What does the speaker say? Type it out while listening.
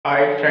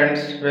Hi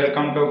friends,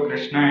 welcome to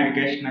Krishna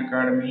Education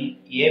Academy.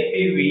 AP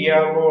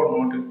VRO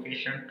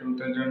notification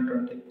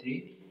 2023.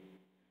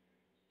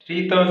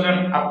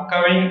 3000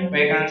 upcoming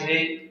vacancy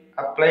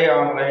apply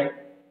online.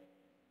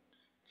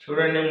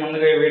 చూడండి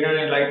ముందుగా ఈ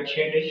వీడియోని like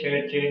చేయండి,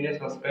 షేర్ చేయండి,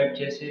 సబ్స్క్రైబ్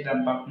చేసి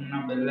దాని పక్కన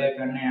బెల్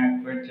ఐకాన్ని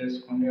యాక్టివేట్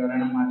చేసుకోండి.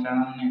 ఎవరైనా మా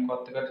ఛానల్ని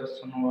కొత్తగా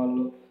చూస్తున్న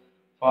వాళ్ళు,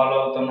 ఫాలో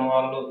అవుతున్న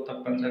వాళ్ళు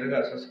తప్పనిసరిగా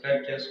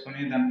సబ్స్క్రైబ్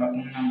చేసుకొని దాని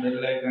పక్కన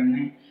బెల్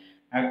ఐకాన్ని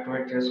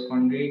యాక్టివేట్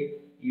చేసుకోండి.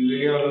 ఈ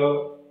వీడియోలో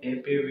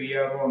ఏపీ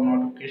విఆర్ఓ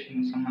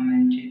నోటిఫికేషన్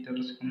సంబంధించి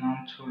తెలుసుకుందాం.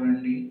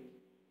 చూడండి,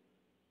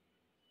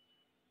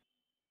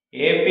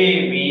 AP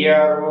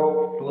VRO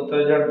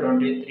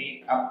 2023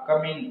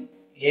 upcoming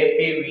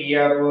AP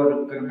VRO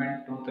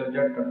recruitment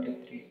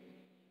 2023.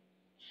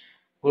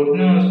 Good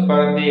news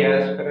for the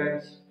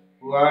aspirants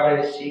who are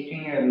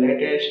seeking a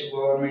latest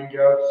government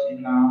jobs in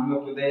Andhra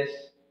Pradesh.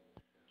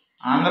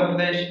 Andhra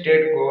Pradesh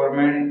state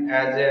government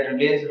has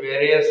released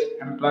various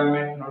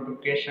employment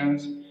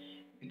notifications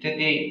with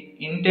the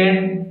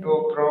intent to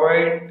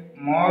provide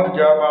more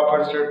job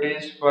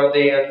opportunities for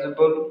the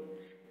eligible.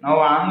 Now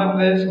Andhra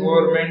Pradesh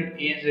government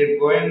is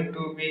going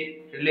to be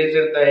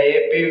released the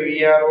AP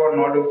VRO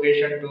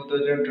notification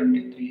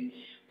 2023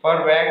 for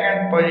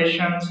vacant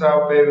positions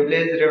of a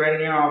village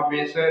revenue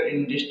officer in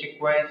district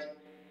wise.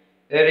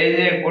 There is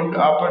a good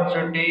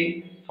opportunity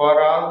for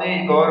all the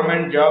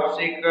government job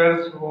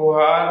seekers who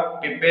are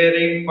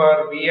preparing for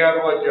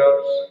VRO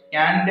jobs.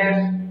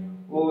 Candidates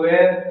who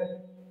were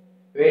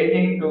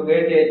waiting to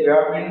get a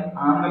job in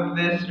Andhra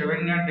Pradesh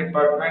Revenue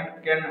Department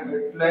can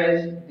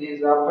utilize this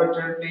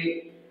opportunity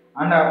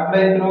and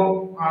apply through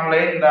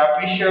online the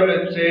official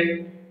website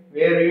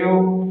where you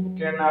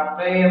can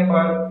apply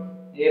for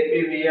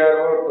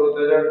APVRO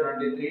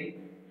 2023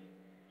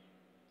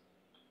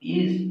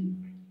 is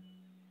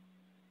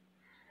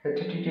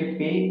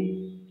http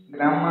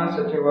Grama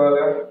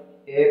Sachivalayam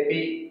AP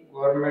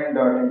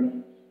government.in.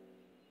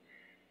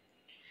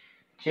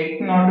 Check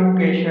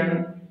notification,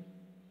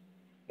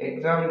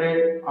 exam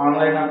date,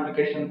 online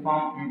application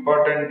form,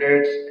 important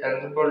dates,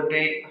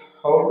 eligibility,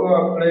 how to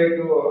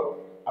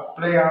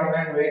apply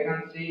online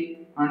vacancy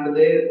and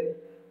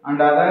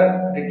other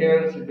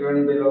details given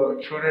below.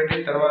 చూడండి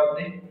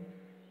తర్వాతది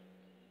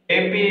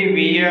AP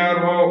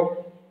VRO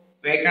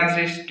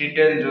vacancies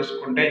detail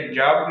చూసుకుంటే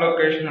job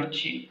location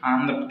వచ్చి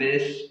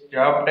Andhra Pradesh,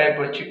 job type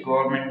వచ్చి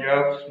government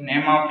jobs,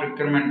 name of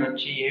recruitment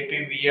వచ్చి AP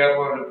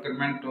VRO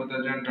recruitment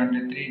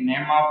 2023,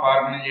 name of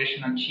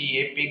organisation వచ్చి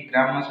AP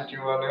గ్రామ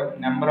సచివాలయం,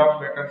 number of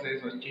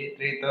vacancies వచ్చి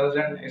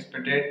 3000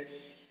 ఎక్స్పెక్టెడ్,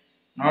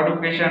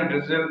 నోటిఫికేషన్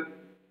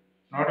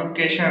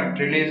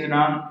రిలీజ్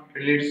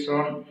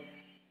ఆన్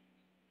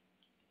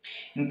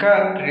ఇంకా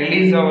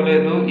రిలీజ్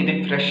అవ్వలేదు. ఇది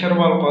ఫ్రెషర్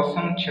వాళ్ళ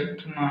కోసం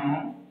చెప్తున్నాను.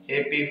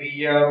 ఏపీ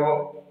విఆర్ఓ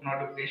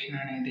నోటిఫికేషన్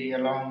అనేది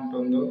ఎలా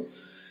ఉంటుందో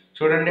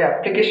చూడండి.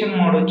 అప్లికేషన్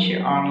మోడ్ వచ్చి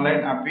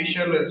ఆన్లైన్,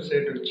 అఫీషియల్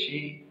వెబ్సైట్ వచ్చి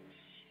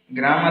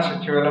గ్రామ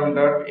సచివాలయం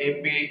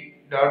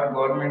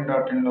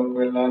 .ap.government.in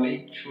వెళ్ళాలి.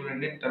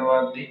 చూడండి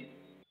తర్వాతది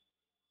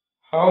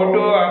how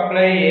to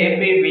apply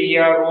AP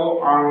VRO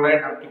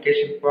online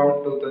application form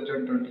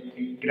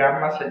 2023.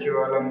 గ్రామ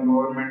సచివాలయం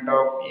government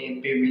of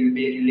AP will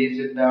be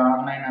released the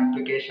online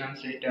applications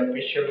at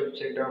official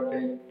website of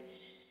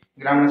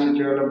Grama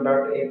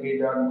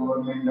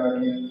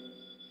Sachivalayam.ap.government.in.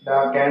 The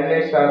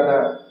candidates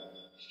are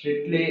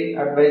strictly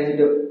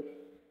advised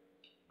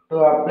to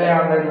apply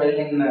online well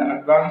in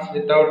advance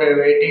without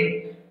waiting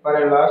for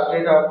a last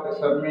date of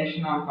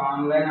submission of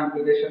online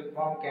application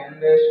form.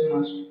 Candidates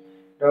must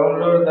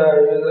download the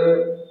user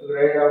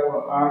guide of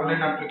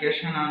online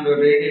application and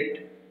read it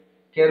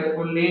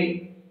carefully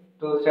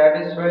to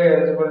satisfy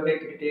eligibility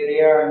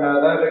criteria and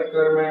other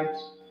requirements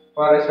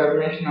for a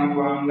submission of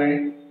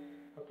online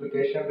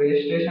application.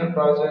 Registration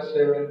process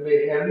will be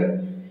held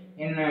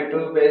in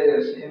two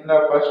phases. In the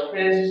first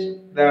phase,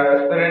 the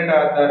aspirant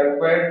are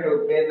required to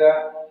pay the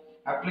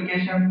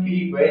application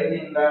fee, while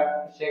in the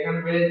second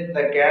phase,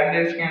 the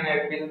candidates can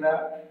fill the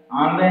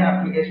online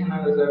application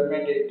and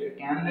submit it.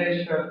 Candidates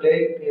shall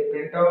take a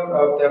printout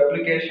of the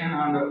application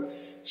and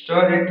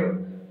store it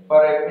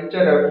for a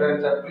future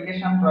reference.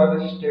 Application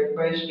process step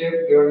by step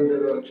given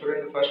below.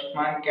 Student first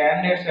point,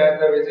 candidates has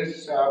the visits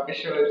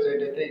official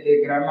website అయితే ఇది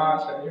గ్రామ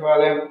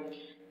సచివాలయం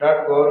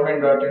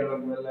 .government.in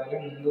లోకి వెళ్ళాలి.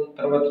 ముందు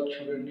తర్వాత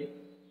చూడండి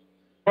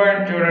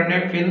point చూడండి,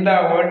 fill the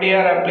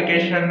OTR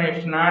application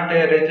if not a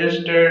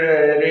registered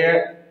area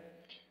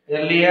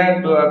earlier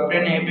to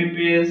obtain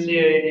APSC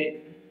ID.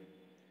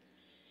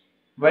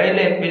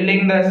 While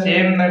filling the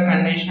same, the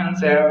conditions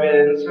have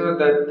ensured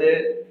that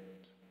there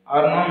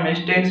are no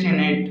mistakes in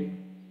it.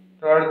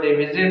 Third, they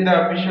visit the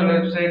official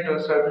website to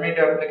submit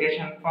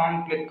application form.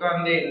 Click on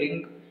the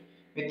link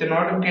with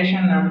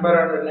notification number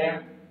and name.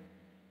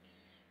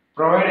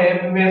 Provide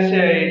APSC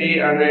ID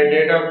and a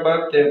date of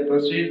birth. They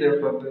proceed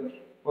further.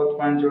 Fourth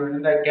point,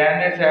 the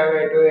candidates have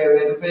to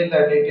verify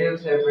the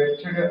details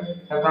fetched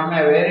from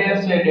a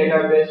various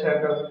database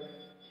and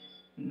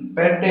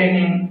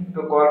pertaining to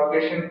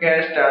qualification,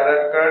 caste, Aadhaar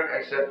card,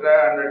 etc.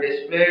 and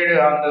displayed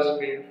on the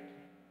screen.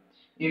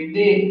 If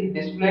the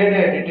displayed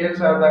details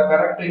are the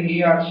correct, he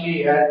or she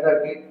has the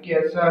click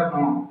yes or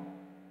no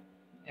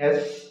yes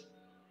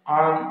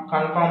on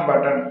confirm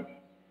button.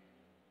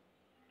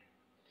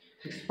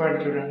 6 point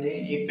చూడండి.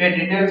 If a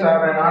details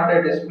are not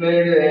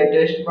displayed, a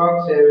text box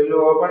will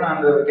open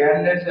and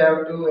candidates have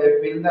to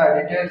fill the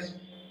details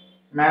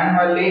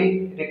manually.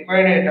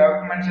 Required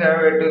documents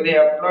have to be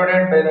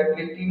uploaded by the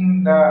clicking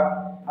the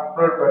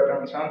upload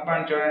button. 7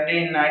 point చూడండి.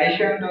 In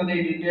addition to the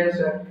details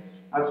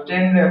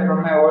obtained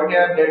from a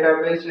OTR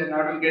database,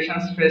 notification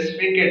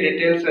specific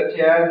details such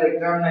as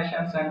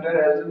examination center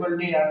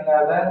eligibility and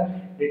other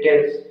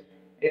details.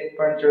 8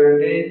 point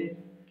చూడండి.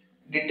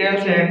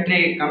 Details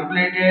entry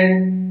completed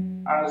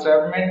and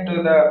submit to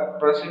the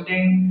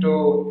proceeding to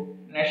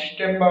next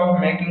step of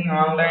making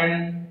online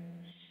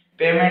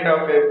payment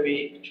of a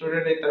fee.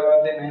 చూడండి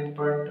తర్వాత 9th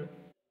point.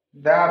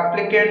 The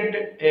applicant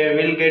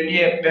will get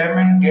a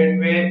payment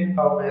gateway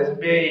of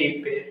SBI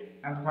ePay.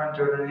 అనుకోండి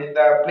చూడండి.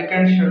 The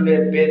applicant should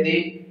pay the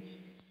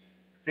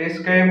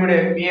prescribed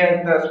fee as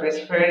the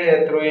specified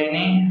through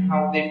any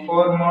of the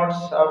four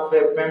modes of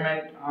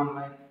payment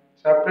online.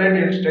 Separate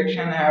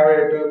instruction have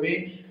to be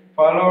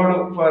followed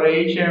for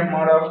each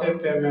mode of a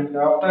payment.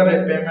 After a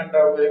payment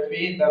of a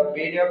fee, the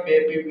PDF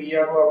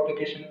APVRO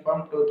application form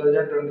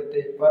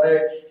 2023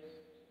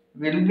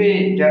 will be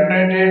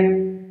generated,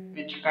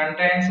 which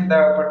contains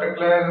the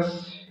particulars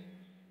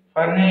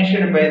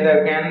furnished by the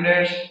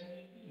candidates.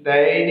 The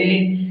ID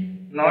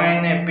known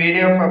in a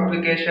PDF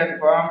application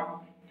form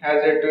has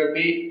to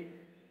be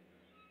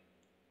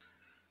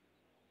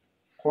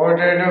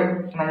quoted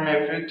from a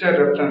future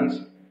reference.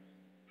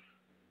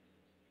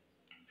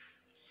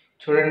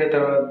 చూడండి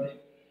తర్వాత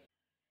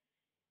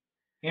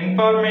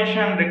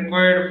information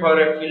required for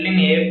filling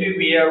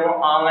APVRO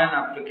online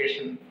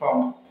application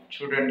form.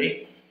 చూడండి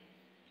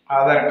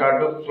Aadhaar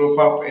card, proof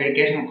of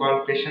education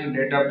qualification,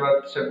 date of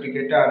birth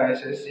certificate or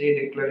SSC,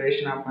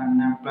 declaration of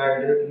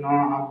unemployed, no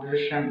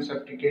objection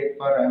certificate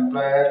for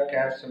employer,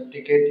 caste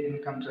certificate,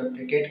 income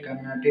certificate,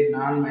 community,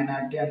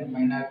 non-minority and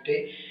minority,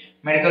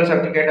 medical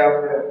certificate of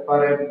for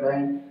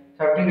employee,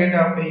 certificate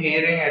of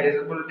hearing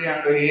disability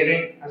and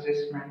hearing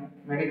assessment,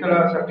 medical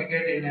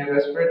certificate in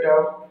respect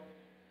of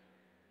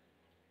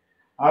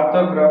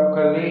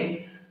orthographically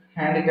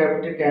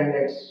handicapped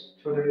candidates.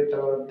 చూడండి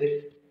తర్వాత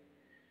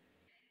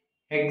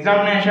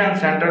examination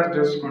centre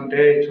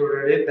చూసుకుంటే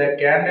చూడండి the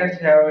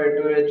candidates have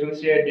to choose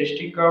A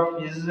district of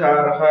his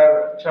or her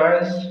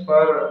choice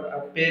for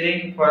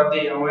appearing for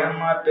the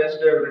OMR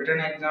based written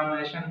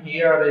examination. He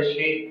or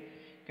she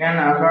can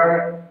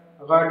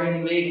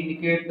accordingly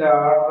indicate the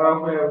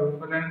order of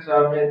preference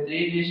of the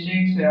three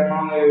districts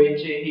among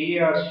which he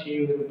or she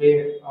will be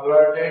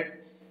allotted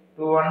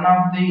to one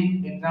of the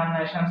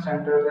examination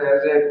centers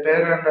as a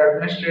fair and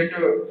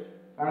administrative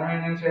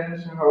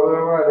convenience.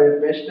 However, a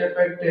best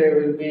effect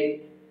will be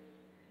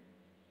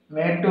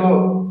made to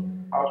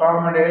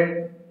accommodate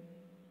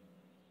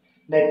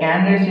the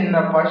candidates in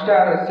the first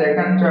or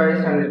second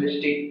choice and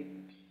district.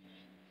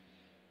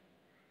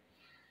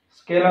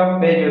 Scale of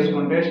pay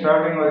చూసుకుంటే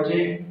starting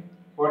వచ్చి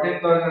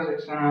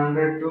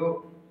 14,600 to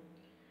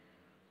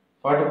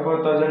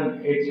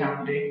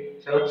 44,870.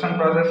 Selection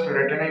process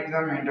return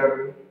exam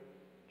interview.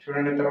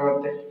 చూడండి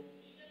తర్వాత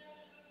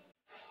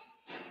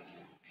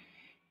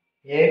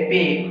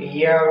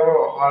APVRO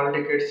hall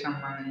ticket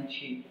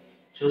సంబంధించి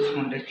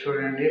చూసుకుంటే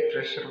చూడండి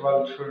pressure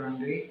వాళ్ళు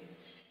చూడండి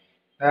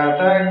the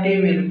authority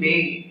will be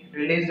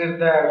released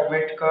the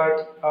admit card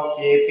of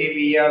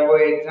APVRO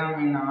exam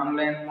in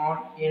online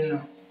mode in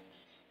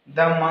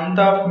the month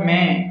of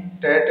May.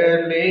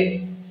 Totally,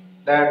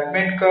 the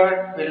admit card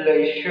will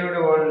issued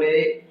only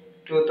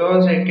to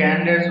those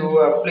candidates whose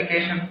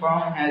application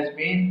form has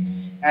been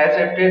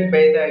accepted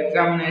by the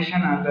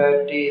examination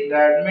authority. The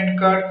admit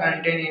card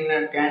contains in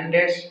a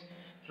candidate's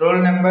roll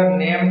number,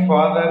 name,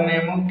 father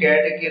name,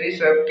 category,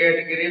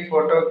 subcategory,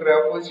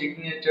 photograph,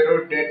 signature,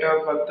 date of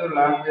birth,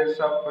 language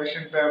of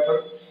question paper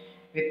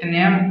with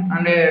name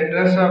and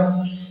address of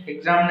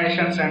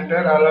examination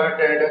center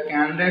allotted.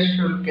 Candidates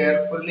should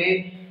carefully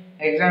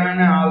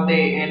examine all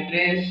the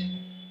entries.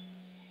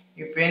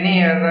 If any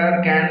error,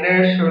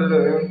 candidates should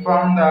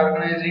inform the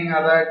organizing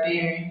authority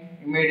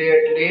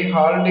immediately.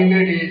 Hall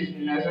ticket is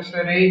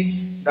necessary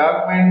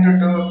document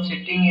to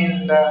sitting in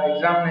the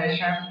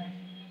examination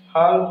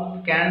hall.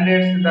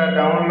 Candidates that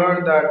download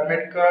the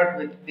admit card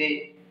with the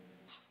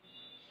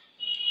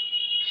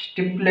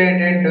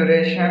stipulated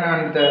duration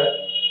and the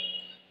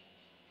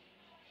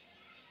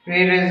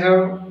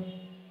pre-reserve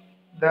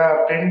the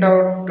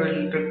printout to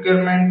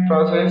requirement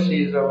process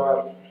is over.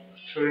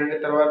 చూడండి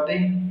తర్వాత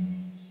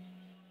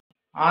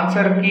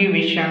answer key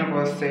విషయానికి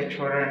వస్తే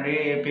చూడండి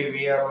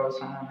APVRO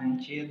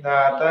సంబంధించి the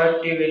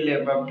authority will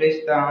publish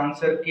the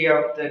answer key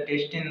of the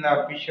test in the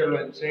official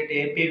website.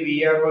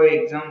 APVRO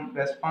exam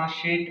response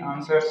sheet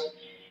answers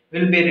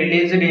will be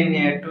released in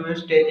 2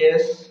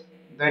 stages,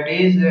 that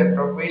is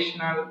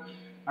provisional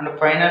and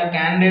final.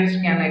 Candidates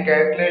can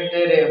calculate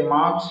their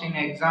marks in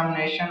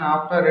examination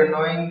after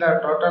knowing the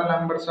total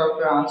numbers of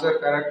answers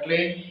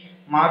correctly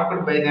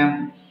marked by them.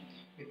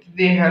 With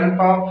the help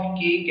of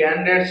key,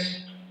 candidates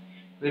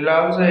will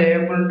also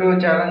able to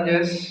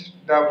challenges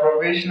the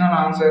provisional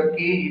answer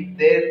key if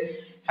they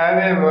have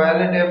a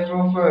valid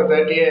proof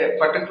that a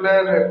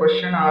particular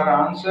question or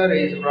answer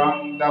is wrong.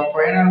 The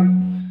final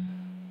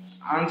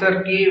answer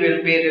key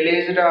will be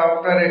released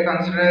after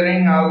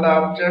considering all the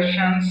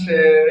objections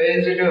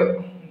raised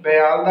by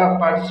all the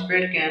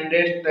participant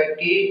candidates. The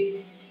key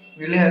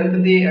will help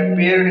the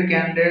appeared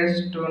candidates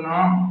to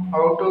know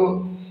how to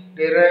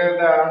derive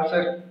the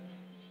answer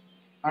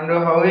and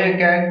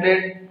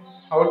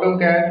how to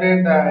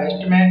calculate the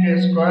estimate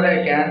score. A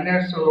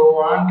candidates who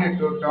want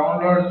to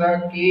download the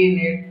key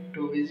need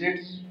to visit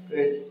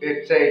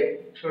website.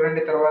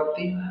 చూడండి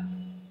తర్వాతది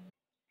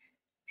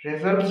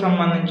result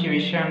సంబంధించి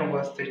విషయానికి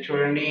వస్తే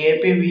చూడండి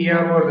AP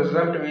VRO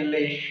result will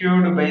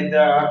issued by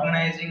the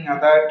organizing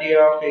authority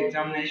of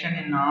examination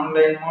in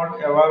online mode,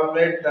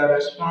 evaluate the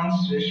response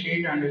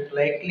sheet and is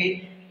likely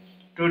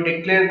to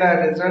declare the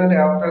result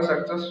after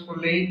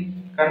successfully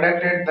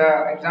conducted the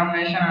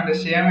examination, and the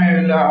same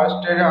will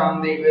hosted on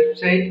the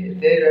website.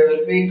 There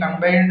will be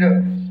combined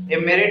a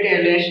merit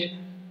list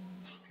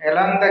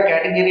along the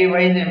category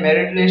wise, a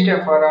merit list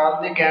for all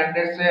the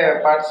candidates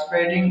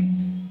participating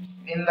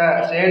in the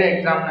said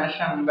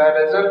examination. The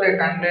result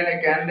contain a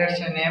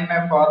candidate's name, a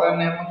father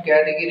name,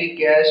 category,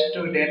 caste,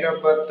 date of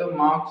birth,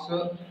 marks,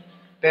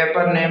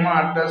 paper name,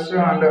 address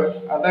and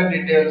other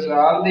details.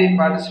 All the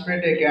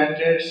participating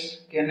candidates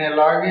can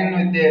log in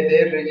with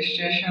their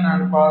registration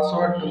and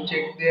password to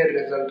check their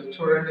result.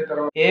 చూడండి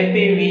తర్వాత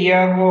AP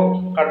VRO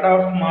cut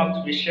off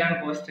marks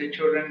విషయానికి వస్తే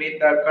చూడండి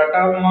the cut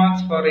off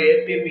marks for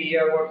AP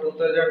VRO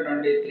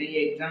 2023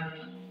 exam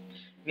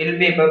will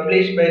be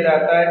published by the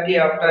authority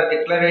after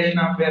declaration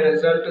of a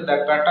result. The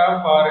cutoff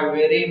are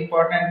very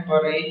important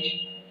for each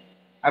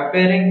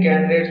appearing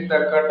candidates. The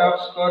cutoff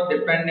score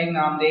depending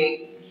on the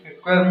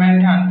requirement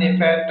and the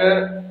factor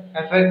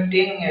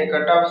affecting a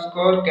cutoff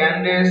score.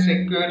 Candidates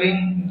securing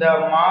the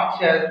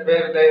marks as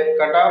per the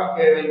cutoff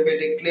will be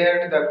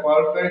declared the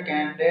qualified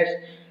candidates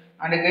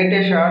and get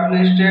a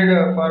shortlisted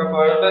for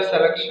further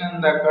selection.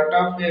 The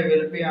cutoff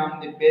will be on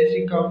the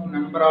basis of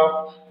number of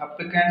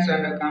applicants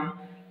and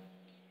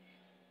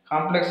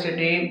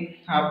complexity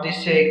of this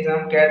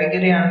exam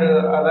category and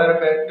other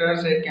factors.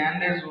 A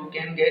candidate who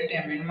can get a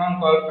minimum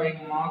qualifying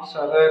marks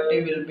authority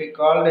will be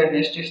called a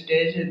next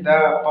stage. The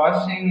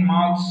passing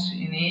marks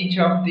in each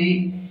of the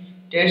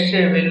tests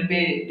will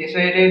be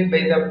decided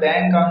by the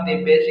bank on the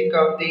basis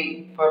of the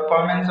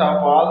performance of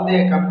all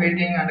the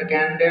competing and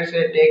candidates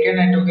taken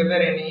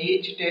together in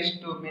each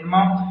test to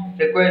minimum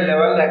required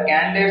level. The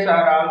candidates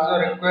are also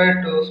required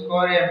to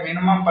score a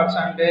minimum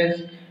percentage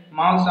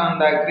marks on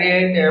the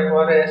grade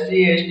for SC,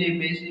 ST,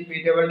 BC,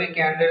 PWD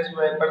candidates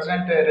by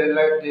percent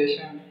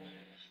relaxation.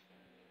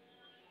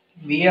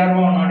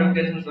 VRO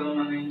notification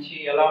సంబంధించి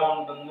ఎలా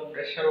ఉంటుందో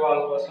pressure వాళ్ళ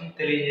కోసం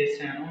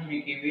తెలియజేశాను.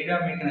 మీకు ఈ video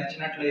మీకు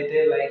నచ్చినట్లయితే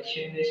లైక్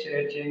చేయండి,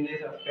 షేర్ చేయండి,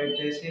 సబ్స్క్రైబ్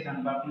చేసి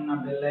దాని పక్కన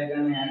బెల్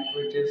ఐకాన్ని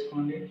యాక్టివేట్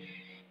చేసుకోండి.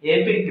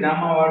 ఏపీ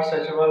గ్రామ వార్డు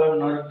సచివాలయం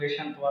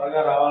నోటిఫికేషన్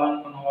త్వరగా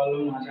రావాలనుకున్న వాళ్ళు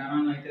మా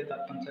ఛానల్ అయితే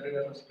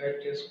తప్పనిసరిగా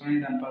సబ్స్క్రైబ్ చేసుకొని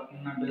దాని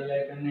పక్కన బెల్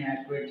ఐకాన్ని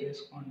యాక్టివేట్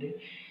చేసుకోండి.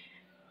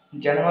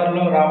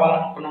 జనవరిలో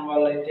రావాలనుకున్న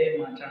వాళ్ళైతే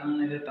మా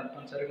ఛానల్ అయితే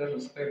తప్పనిసరిగా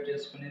సబ్స్క్రైబ్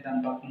చేసుకుని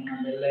దాని పక్కన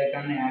బెల్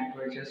ఐకాన్ని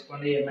యాక్టివేట్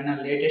చేసుకోండి. ఏమైనా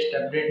లేటెస్ట్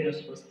అప్డేట్ న్యూస్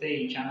వస్తే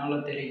ఈ ఛానల్లో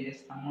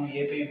తెలియజేస్తాము.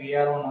 ఏపీ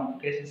విఆర్ఓ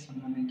నోటిఫికేషన్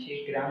సంబంధించి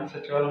గ్రామ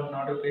సచివాలయం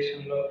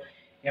నోటిఫికేషన్లో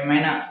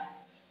ఏమైనా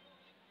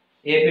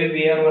ఏపీ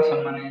విఆర్ఓ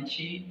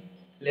సంబంధించి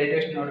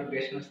లేటెస్ట్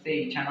నోటిఫికేషన్ వస్తే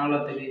ఈ ఛానల్లో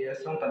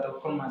తెలియజేస్తాం. ప్రతి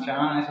ఒక్కరు మా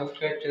ఛానల్ని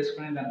సబ్స్క్రైబ్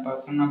చేసుకుని దాని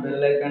పక్కన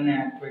బెల్ ఐకాన్ని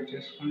యాక్టివేట్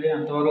చేసుకోండి.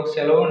 అంతవరకు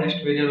సెలవు.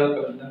 నెక్స్ట్ వీడియోలో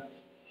కలుద్దాం.